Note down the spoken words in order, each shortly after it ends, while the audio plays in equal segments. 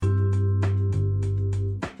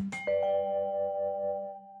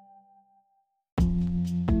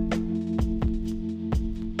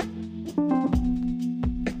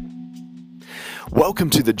Welcome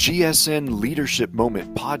to the GSN Leadership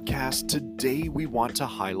Moment podcast. Today we want to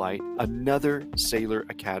highlight another Sailor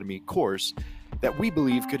Academy course that we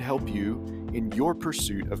believe could help you in your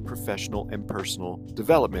pursuit of professional and personal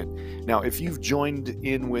development. Now, if you've joined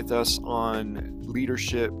in with us on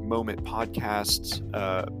Leadership Moment podcasts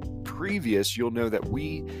previous, you'll know that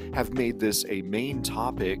we have made this a main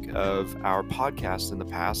topic of our podcast in the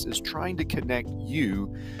past, is trying to connect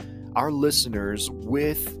you, our listeners,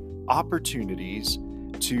 with opportunities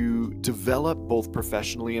to develop both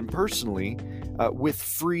professionally and personally with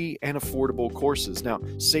free and affordable courses. Now,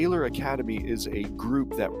 Sailor Academy is a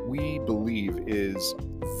group that we believe is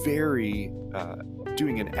very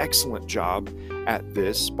doing an excellent job at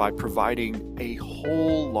this by providing a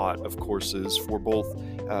whole lot of courses for both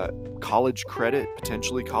college credit,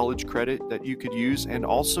 potentially college credit that you could use, and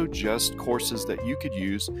also just courses that you could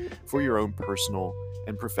use for your own personal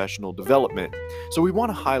and professional development. So we want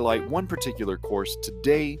to highlight one particular course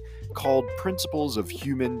today called Principles of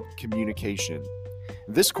Human Communication.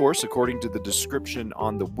 This course, according to the description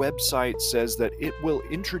on the website, says that it will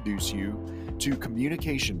introduce you to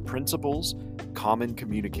communication principles, common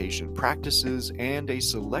communication practices, and a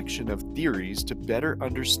selection of theories to better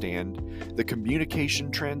understand the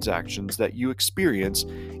communication transactions that you experience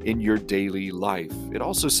in your daily life. It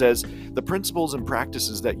also says the principles and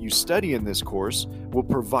practices that you study in this course will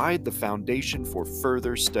provide the foundation for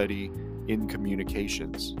further study in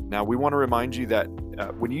communications. Now, we want to remind you that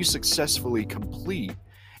when you successfully complete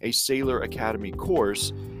a Sailor Academy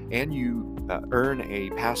course and you earn a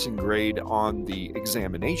passing grade on the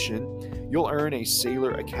examination, you'll earn a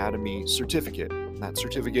Sailor Academy certificate. That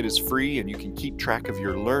certificate is free, and you can keep track of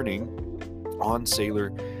your learning on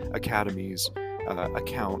Sailor Academy's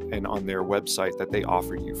account and on their website that they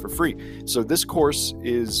offer you for free. So this course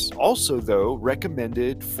is also, though,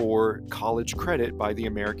 recommended for college credit by the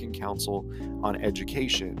American Council on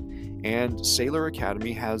Education. And Sailor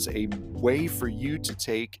Academy has a way for you to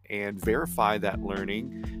take and verify that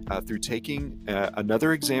learning through taking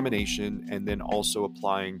another examination and then also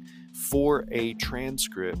applying for a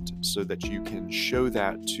transcript so that you can show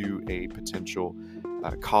that to a potential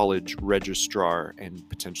college registrar and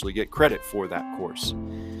potentially get credit for that course.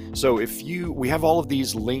 So we have all of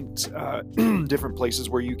these linked different places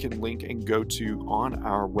where you can link and go to on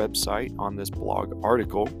our website on this blog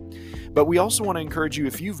article. But we also want to encourage you,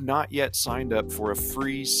 if you've not yet signed up for a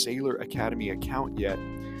free Sailor Academy account yet,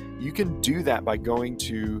 you can do that by going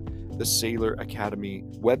to the Sailor Academy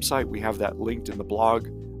website. We have that linked in the blog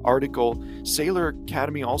article. Sailor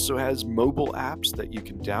Academy also has mobile apps that you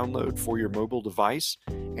can download for your mobile device,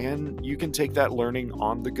 and you can take that learning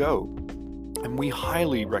on the go. And we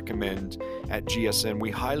highly recommend at GSN,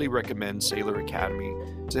 we highly recommend Sailor Academy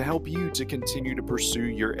to help you to continue to pursue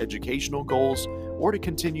your educational goals or to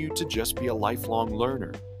continue to just be a lifelong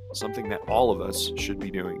learner, something that all of us should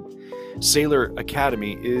be doing. Sailor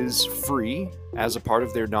Academy is free as a part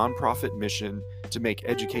of their nonprofit mission to make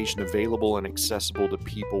education available and accessible to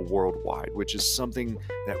people worldwide, which is something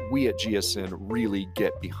that we at GSN really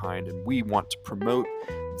get behind, and we want to promote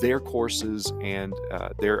their courses and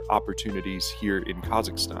their opportunities here in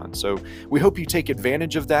Kazakhstan. So we hope you take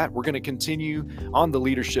advantage of that. We're going to continue on the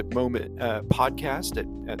Leadership Moment podcast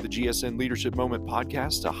at the GSN Leadership Moment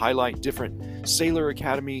podcast to highlight different Sailor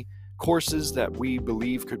Academy courses that we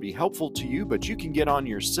believe could be helpful to you, but you can get on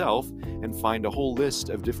yourself and find a whole list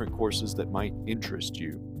of different courses that might interest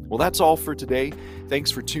you. Well, that's all for today. Thanks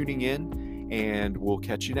for tuning in, and we'll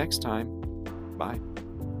catch you next time. Bye.